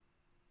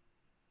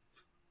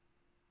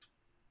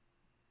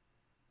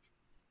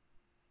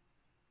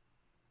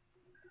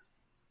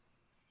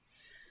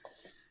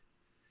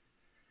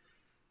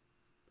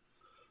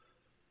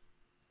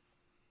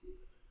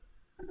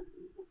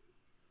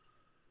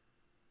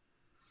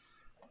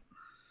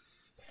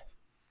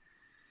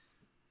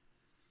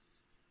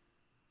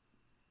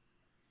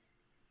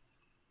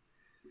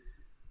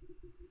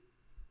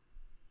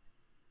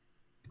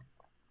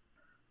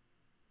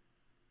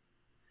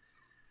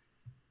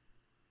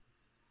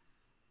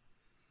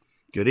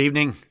Good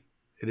evening.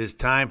 It is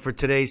time for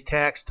today's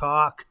Tax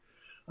Talk.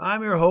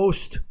 I'm your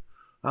host.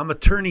 I'm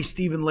attorney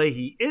Stephen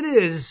Leahy. It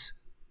is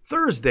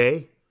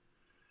Thursday,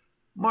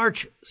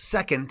 March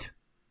 2nd,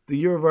 the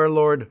year of our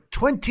Lord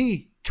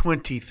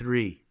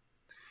 2023.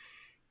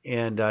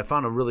 And I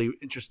found a really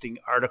interesting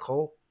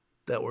article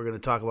that we're going to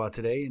talk about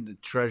today in the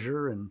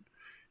Treasure, and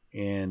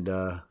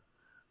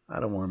I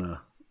don't want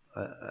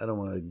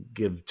to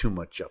give too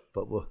much up,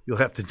 but you'll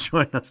have to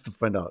join us to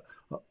find out.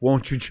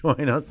 Won't you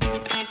join us?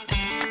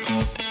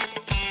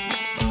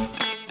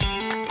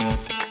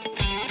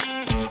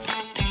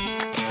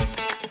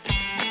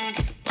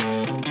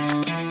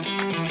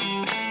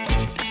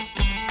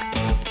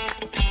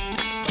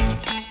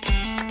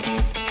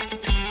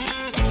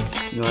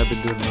 I've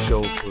been doing the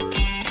show for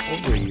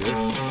over a year,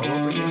 and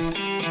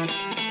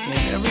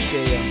every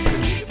day I'm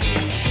pretty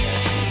amazed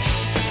at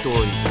the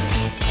stories that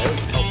I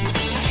always tell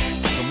people.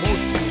 The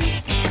most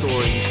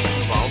stories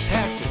involve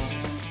taxes.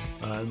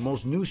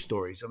 Most news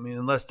stories. I mean,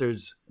 unless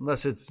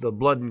it's the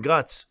blood and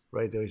guts,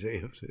 right? They say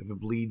if it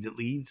bleeds, it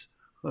leads.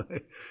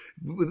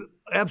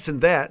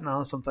 Absent that,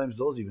 now sometimes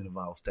those even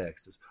involve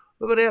taxes.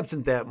 But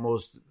absent that,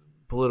 most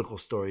political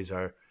stories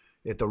are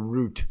at the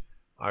root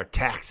are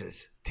tax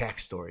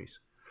stories.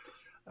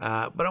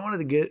 But I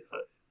wanted to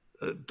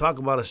talk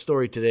about a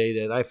story today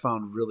that I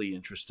found really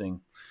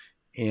interesting,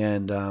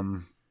 and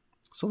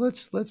so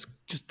let's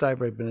just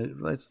dive right in.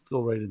 Let's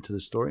go right into the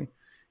story,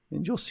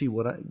 and you'll see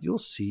what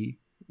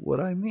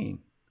I mean.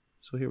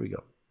 So here we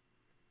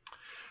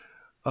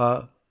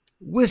go.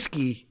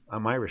 Whiskey.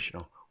 I'm Irish,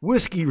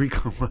 Whiskey.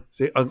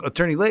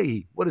 Attorney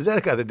Leahy. What does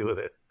that got to do with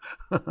it?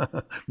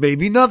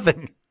 Maybe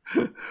nothing.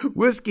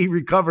 Whiskey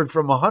recovered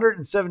from a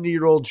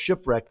 170-year-old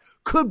shipwreck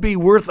could be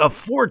worth a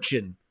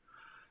fortune.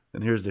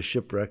 And here's the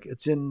shipwreck.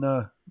 It's in,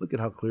 look at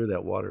how clear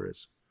that water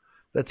is.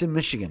 That's in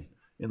Michigan,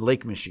 in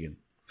Lake Michigan.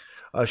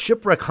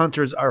 Shipwreck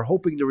hunters are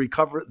hoping to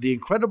recover the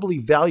incredibly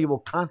valuable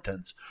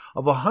contents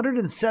of a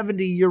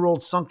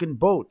 170-year-old sunken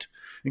boat,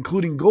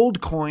 including gold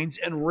coins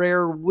and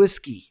rare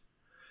whiskey.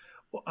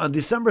 On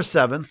December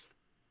 7th,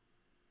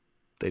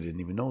 they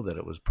didn't even know that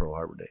it was Pearl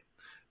Harbor Day,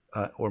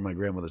 or my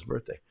grandmother's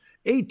birthday.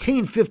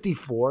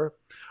 1854,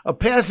 a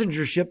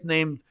passenger ship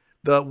named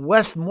the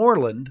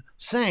Westmoreland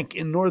sank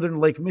in northern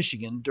Lake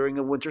Michigan during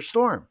a winter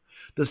storm.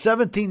 The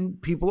 17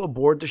 people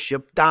aboard the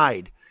ship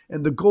died,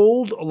 and the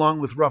gold, along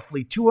with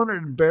roughly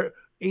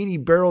 280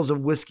 barrels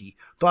of whiskey,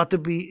 thought to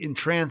be in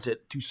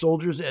transit to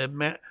soldiers at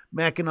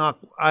Mackinac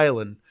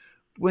Island,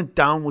 went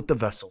down with the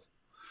vessel.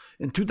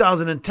 In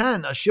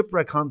 2010, a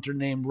shipwreck hunter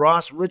named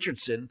Ross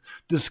Richardson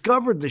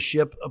discovered the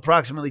ship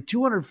approximately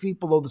 200 feet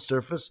below the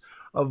surface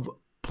of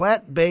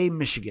Platte Bay,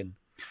 Michigan.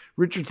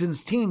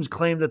 Richardson's teams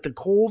claimed that the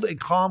cold and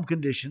calm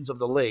conditions of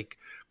the lake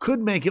could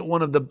make it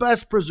one of the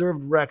best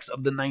preserved wrecks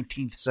of the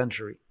 19th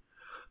century.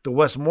 The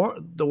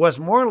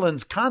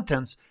Westmoreland's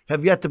contents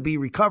have yet to be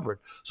recovered,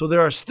 so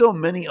there are still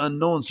many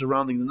unknowns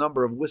surrounding the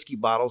number of whiskey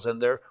bottles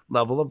and their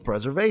level of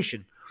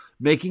preservation,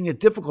 making it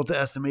difficult to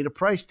estimate a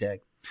price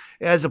tag.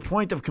 As a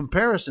point of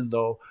comparison,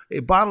 though, a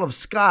bottle of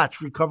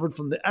scotch recovered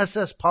from the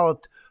SS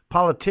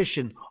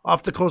Politician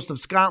off the coast of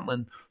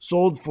Scotland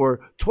sold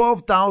for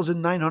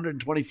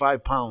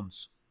 12,925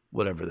 pounds,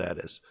 whatever that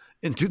is,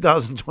 in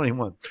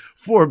 2021.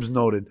 Forbes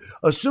noted,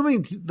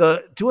 assuming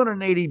the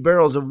 280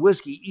 barrels of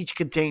whiskey each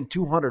contain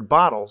 200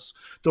 bottles,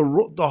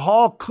 the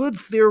haul could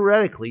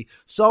theoretically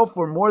sell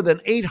for more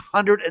than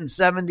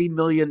 $870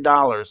 million,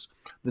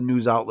 the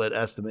news outlet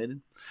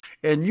estimated.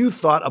 And you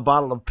thought a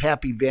bottle of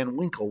Pappy Van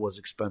Winkle was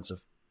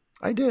expensive.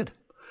 I did.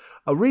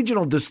 A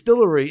regional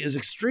distillery is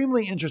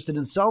extremely interested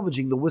in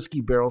salvaging the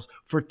whiskey barrels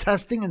for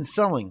testing and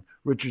selling,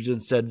 Richardson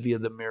said via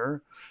the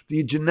Mirror.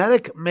 The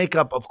genetic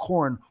makeup of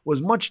corn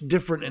was much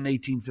different in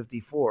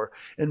 1854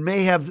 and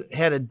may have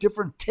had a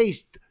different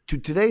taste to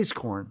today's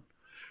corn.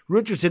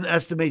 Richardson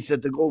estimates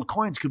that the gold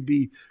coins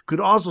could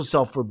also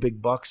sell for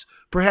big bucks,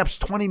 perhaps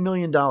 $20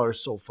 million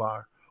so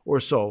far or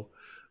so.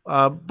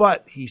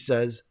 But he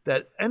says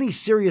that any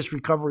serious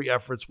recovery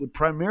efforts would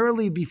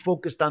primarily be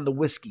focused on the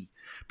whiskey.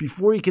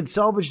 Before he can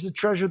salvage the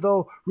treasure,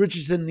 though,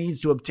 Richardson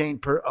needs to obtain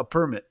a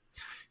permit.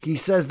 He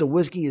says the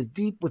whiskey is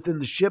deep within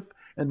the ship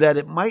and that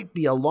it might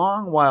be a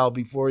long while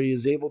before he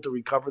is able to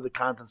recover the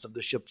contents of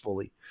the ship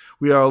fully.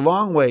 We are a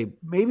long way,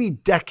 maybe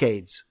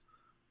decades.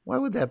 Why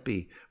would that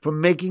be? From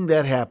making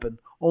that happen.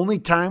 Only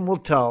time will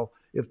tell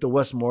if the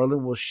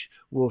Westmoreland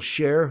will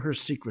share her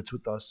secrets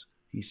with us,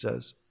 he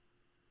says.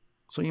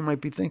 So you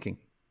might be thinking,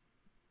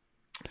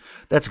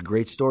 that's a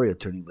great story,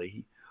 Attorney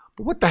Leahy.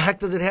 But what the heck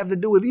does it have to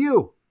do with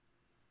you?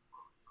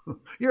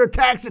 You're a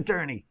tax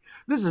attorney.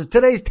 This is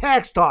today's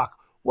tax talk.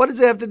 What does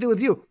it have to do with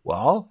you?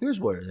 Well, here's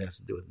what it has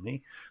to do with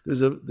me.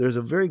 There's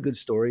a very good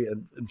story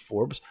in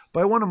Forbes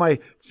by one of my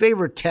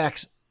favorite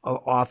tax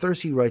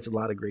authors. He writes a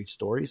lot of great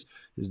stories.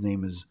 His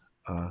name is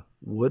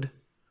Woods.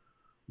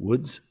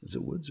 Is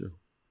it Woods or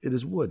it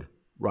is Wood?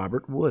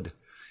 Robert Wood.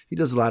 He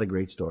does a lot of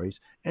great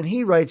stories, and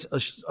he writes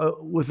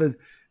with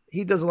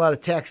he does a lot of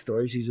tax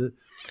stories.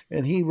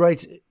 And he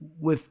writes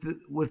with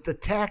the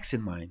tax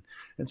in mind.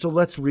 And so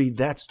let's read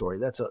that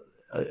story.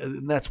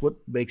 And that's what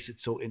makes it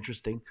so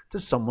interesting to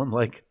someone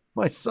like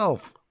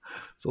myself.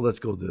 So let's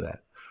go do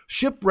that.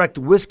 Shipwrecked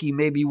whiskey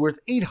may be worth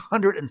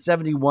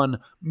 $871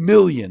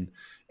 million,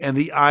 and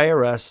the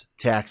IRS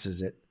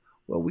taxes it.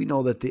 Well, we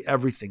know that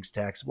everything's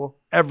taxable.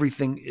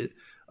 Everything is,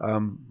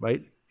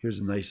 right? Here's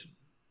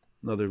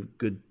another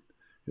good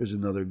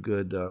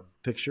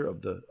picture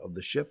of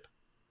the ship.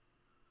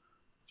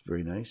 It's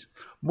very nice.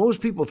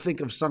 Most people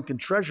think of sunken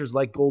treasures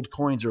like gold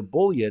coins or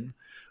bullion,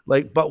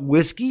 but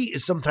whiskey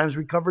is sometimes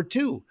recovered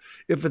too.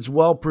 If it's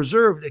well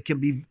preserved, it can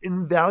be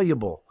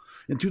invaluable.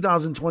 In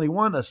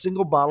 2021, a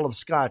single bottle of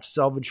scotch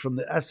salvaged from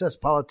the SS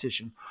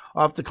Politician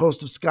off the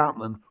coast of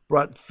Scotland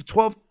brought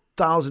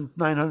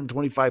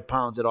 12,925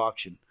 pounds at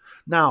auction.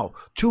 Now,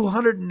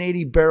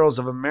 280 barrels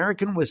of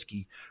American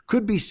whiskey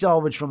could be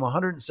salvaged from a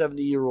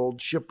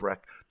 170-year-old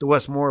shipwreck, the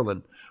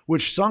Westmoreland,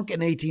 which sunk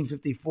in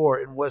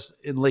 1854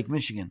 in Lake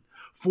Michigan.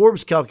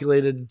 Forbes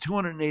calculated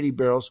 280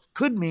 barrels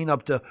could mean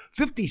up to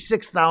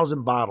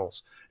 56,000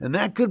 bottles, and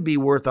that could be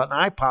worth an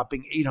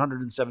eye-popping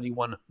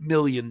 $871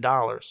 million.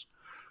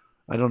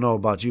 I don't know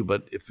about you,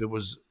 but if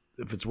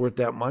it's worth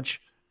that much,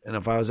 and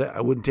if I was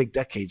it wouldn't take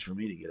decades for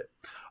me to get it.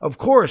 Of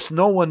course,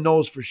 no one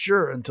knows for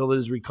sure until it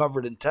is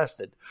recovered and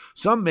tested.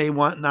 Some may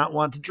not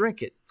want to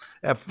drink it.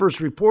 At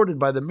first reported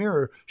by the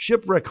Mirror,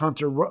 shipwreck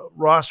hunter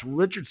Ross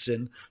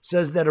Richardson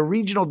says that a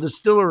regional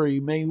distillery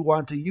may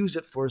want to use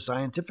it for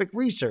scientific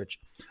research.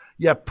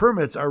 Yet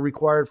permits are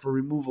required for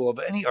removal of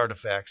any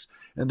artifacts,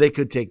 and they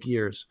could take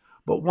years.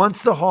 But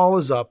once the haul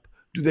is up,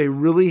 do they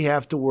really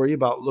have to worry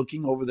about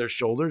looking over their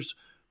shoulders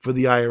for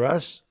the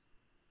IRS?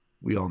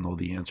 We all know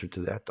the answer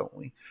to that, don't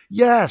we?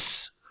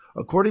 Yes.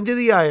 According to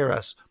the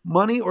IRS,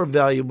 money or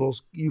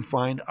valuables you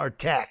find are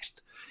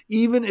taxed,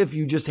 even if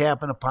you just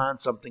happen upon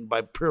something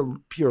by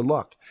pure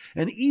luck,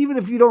 and even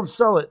if you don't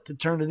sell it to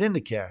turn it into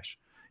cash.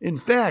 In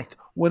fact,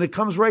 when it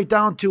comes right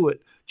down to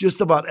it,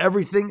 just about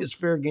everything is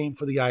fair game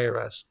for the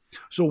IRS.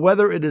 So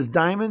whether it is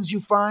diamonds you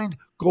find,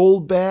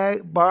 gold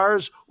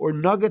bars, or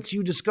nuggets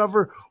you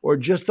discover, or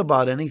just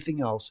about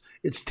anything else,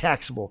 it's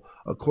taxable,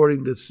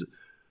 according to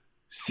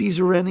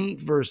Cesarini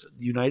versus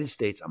the United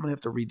States. I'm going to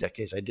have to read that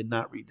case. I did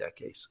not read that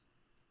case,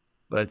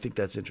 but I think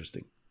that's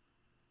interesting.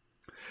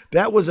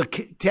 That was a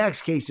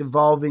tax case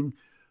involving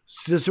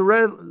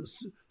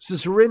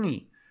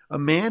Cesarini, a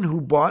man who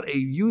bought a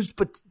used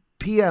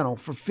piano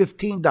for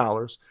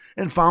 $15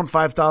 and found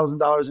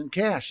 $5,000 in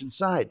cash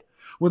inside.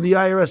 When the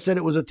IRS said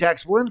it was a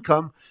taxable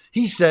income,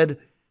 he said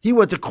he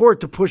went to court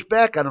to push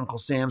back on Uncle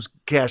Sam's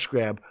cash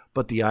grab,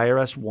 but the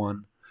IRS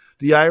won.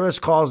 The IRS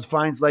calls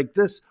finds like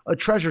this a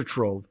treasure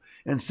trove,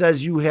 and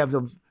says you have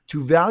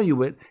to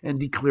value it and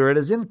declare it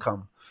as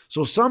income.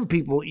 So some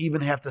people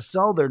even have to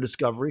sell their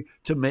discovery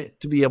to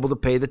be able to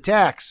pay the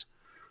tax.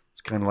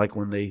 It's kind of like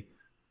when the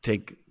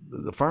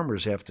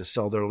farmers have to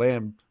sell their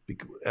land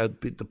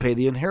to pay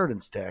the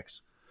inheritance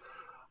tax.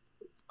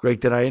 Great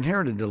that I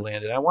inherited the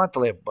land and I want the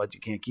land, but you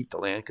can't keep the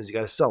land because you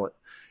got to sell it.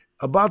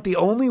 About the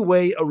only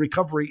way a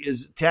recovery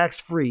is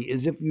tax-free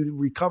is if you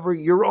recover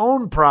your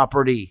own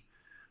property,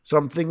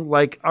 something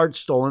like art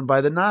stolen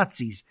by the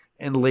Nazis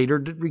and later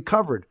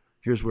recovered.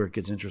 Here's where it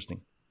gets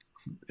interesting.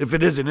 If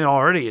it isn't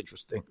already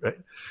interesting, right?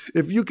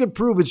 If you can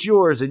prove it's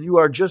yours and you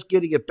are just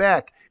getting it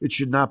back, it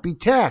should not be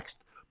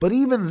taxed. But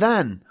even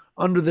then,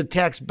 under the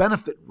tax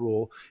benefit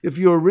rule, if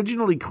you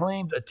originally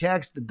claimed a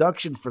tax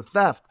deduction for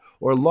theft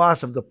or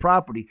loss of the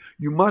property,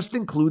 you must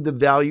include the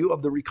value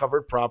of the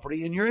recovered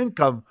property in your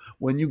income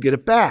when you get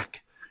it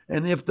back.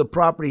 And if the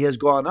property has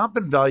gone up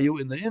in value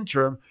in the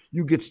interim,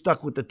 you get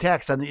stuck with the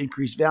tax on the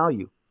increased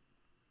value.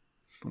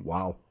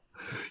 Wow.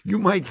 You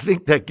might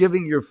think that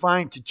giving your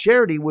fine to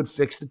charity would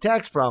fix the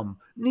tax problem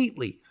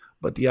neatly,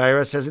 but the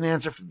IRS has an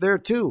answer there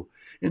too.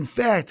 In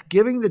fact,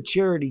 giving to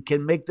charity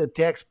can make the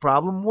tax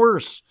problem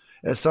worse,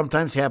 as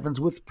sometimes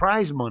happens with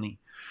prize money.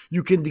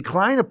 You can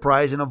decline a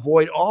prize and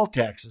avoid all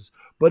taxes,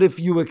 but if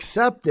you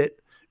accept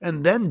it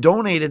and then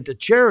donate it to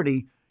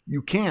charity,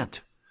 you can't.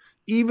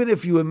 Even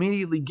if you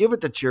immediately give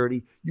it to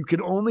charity, you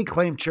can only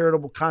claim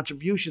charitable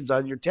contributions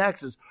on your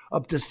taxes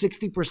up to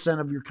 60%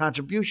 of your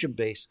contribution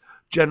base,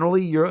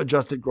 generally your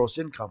adjusted gross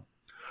income.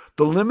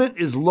 The limit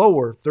is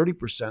lower,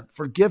 30%,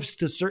 for gifts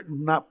to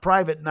certain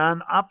private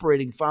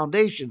non-operating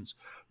foundations,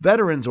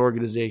 veterans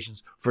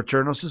organizations,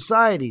 fraternal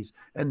societies,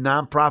 and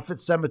nonprofit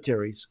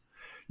cemeteries.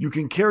 You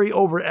can carry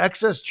over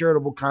excess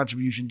charitable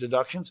contribution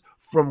deductions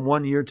from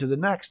one year to the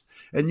next,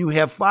 and you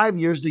have 5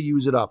 years to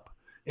use it up.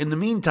 In the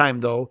meantime,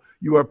 though,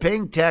 you are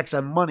paying tax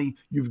on money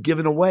you've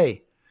given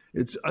away.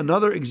 It's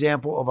another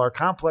example of our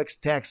complex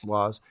tax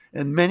laws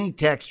and many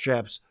tax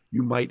traps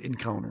you might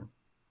encounter.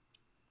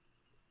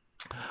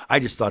 I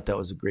just thought that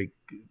was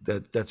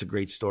that's a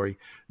great story.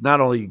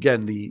 Not only,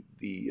 again, the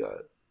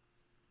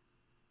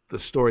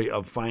story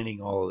of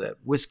finding all of that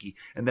whiskey,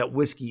 and that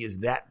whiskey is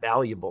that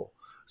valuable,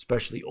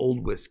 especially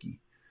old whiskey.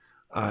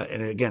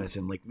 And again, it's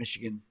in Lake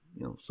Michigan,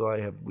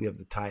 so we have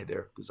the tie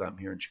there because I'm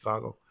here in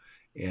Chicago,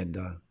 and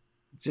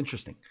it's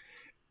interesting.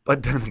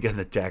 But then again,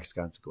 the tax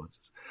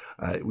consequences.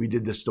 We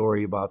did the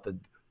story about the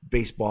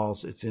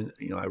baseballs. It's in,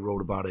 I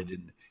wrote about it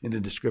in the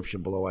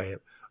description below.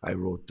 I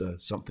wrote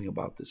something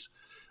about this,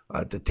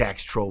 the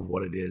tax trove,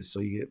 what it is. So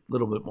you get a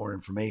little bit more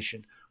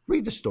information.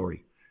 Read the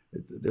story.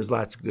 There's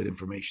lots of good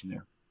information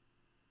there.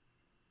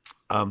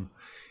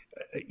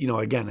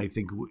 Again, I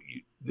think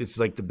it's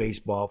like the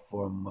baseball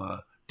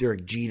from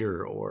Derek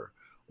Jeter or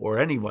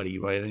anybody,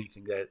 right?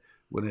 Anything that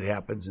when it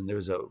happens and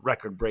there's a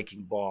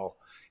record-breaking ball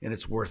and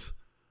it's worth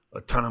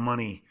a ton of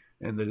money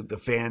and the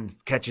fan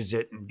catches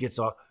it and gets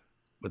off,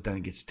 but then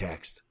it gets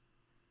taxed.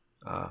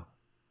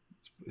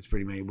 It's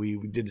pretty amazing. We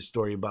did the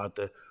story about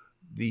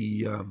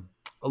the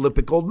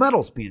Olympic gold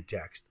medals being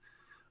taxed.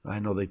 I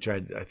know I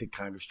think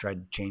Congress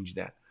tried to change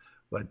that,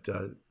 but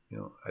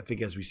I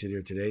think as we sit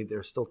here today,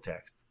 they're still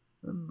taxed.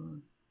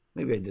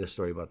 Maybe I did a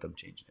story about them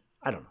changing it.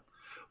 I don't know.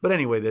 But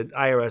anyway, the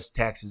IRS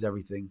taxes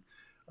everything.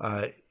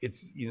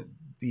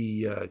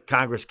 The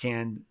Congress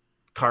can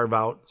carve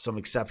out some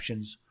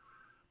exceptions,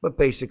 but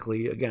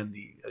basically, again,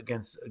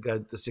 against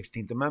the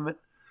 16th Amendment,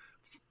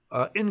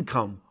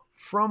 income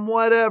from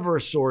whatever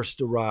source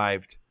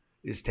derived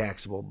is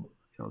taxable.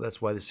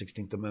 That's why the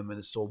 16th Amendment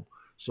is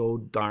so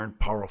darn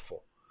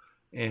powerful,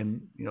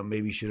 and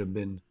maybe should have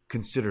been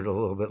considered a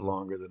little bit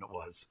longer than it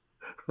was.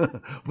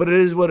 But it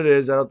is what it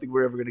is. I don't think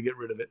we're ever going to get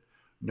rid of it.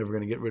 We're never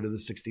going to get rid of the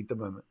 16th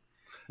Amendment.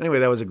 Anyway,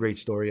 that was a great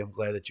story. I'm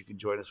glad that you can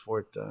join us for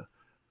it.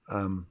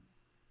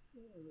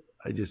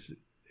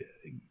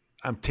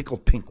 I'm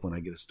tickled pink when I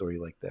get a story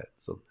like that.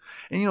 So,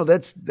 and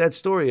that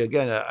story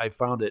again. I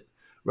found it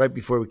right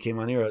before we came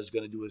on here. I was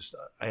going to do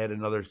I had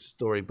another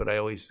story, but I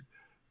always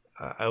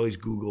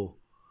Google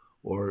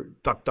or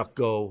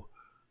DuckDuckGo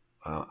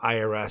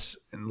IRS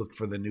and look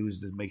for the news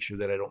to make sure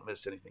that I don't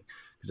miss anything,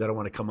 because I don't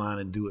want to come on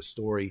and do a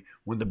story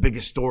when the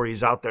biggest story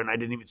is out there and I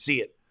didn't even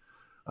see it.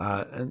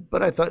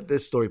 But I thought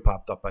this story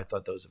popped up. I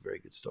thought that was a very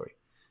good story.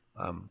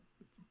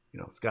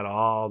 It's got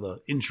all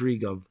the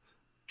intrigue of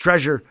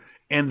treasure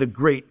and the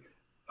great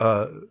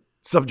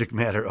subject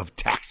matter of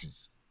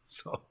taxes.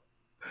 So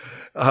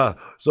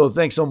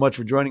thanks so much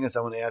for joining us.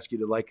 I want to ask you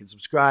to like and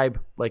subscribe.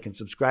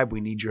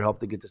 We need your help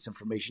to get this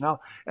information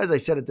out. As I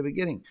said at the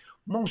beginning,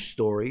 most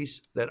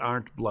stories that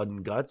aren't blood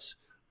and guts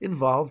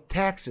involve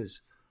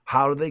taxes.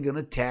 How are they going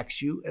to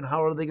tax you, and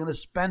how are they going to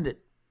spend it?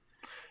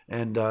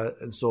 And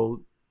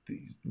so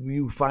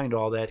you find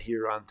all that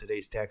here on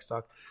today's Tax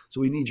Talk.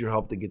 So we need your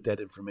help to get that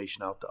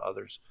information out to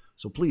others.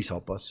 So please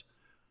help us.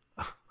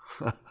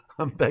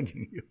 I'm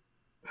begging you.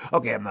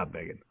 Okay, I'm not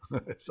begging.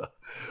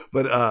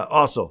 But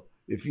also,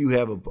 if you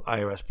have an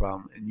IRS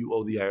problem and you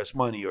owe the IRS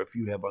money, or if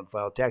you have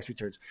unfiled tax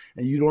returns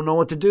and you don't know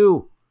what to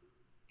do,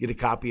 get a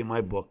copy of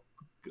my book,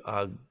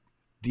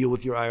 Deal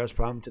with Your IRS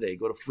Problem Today.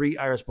 Go to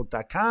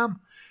freeirsbook.com.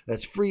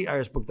 That's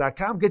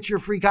freeirsbook.com. Get your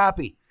free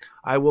copy.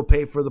 I will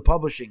pay for the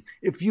publishing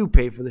if you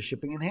pay for the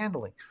shipping and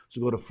handling. So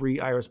go to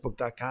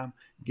freeirsbook.com.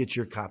 Get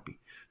your copy.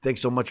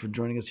 Thanks so much for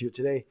joining us here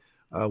today.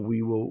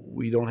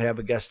 We don't have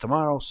a guest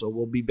tomorrow, so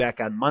we'll be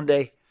back on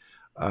Monday.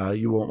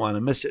 You won't want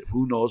to miss it.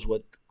 Who knows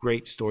what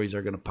great stories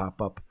are going to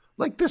pop up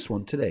like this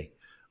one today.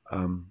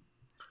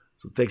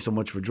 So thanks so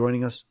much for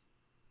joining us.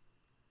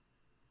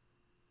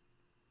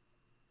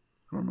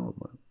 I don't know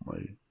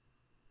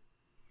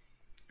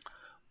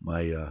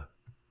my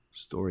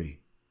story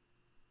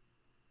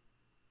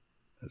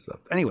is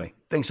up. Anyway,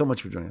 thanks so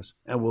much for joining us,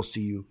 and we'll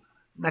see you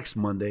next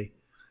Monday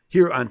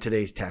here on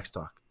today's Tax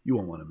Talk. You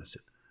won't want to miss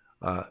it.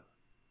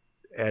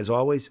 As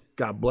always,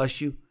 God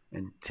bless you,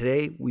 and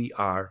today we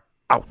are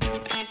out.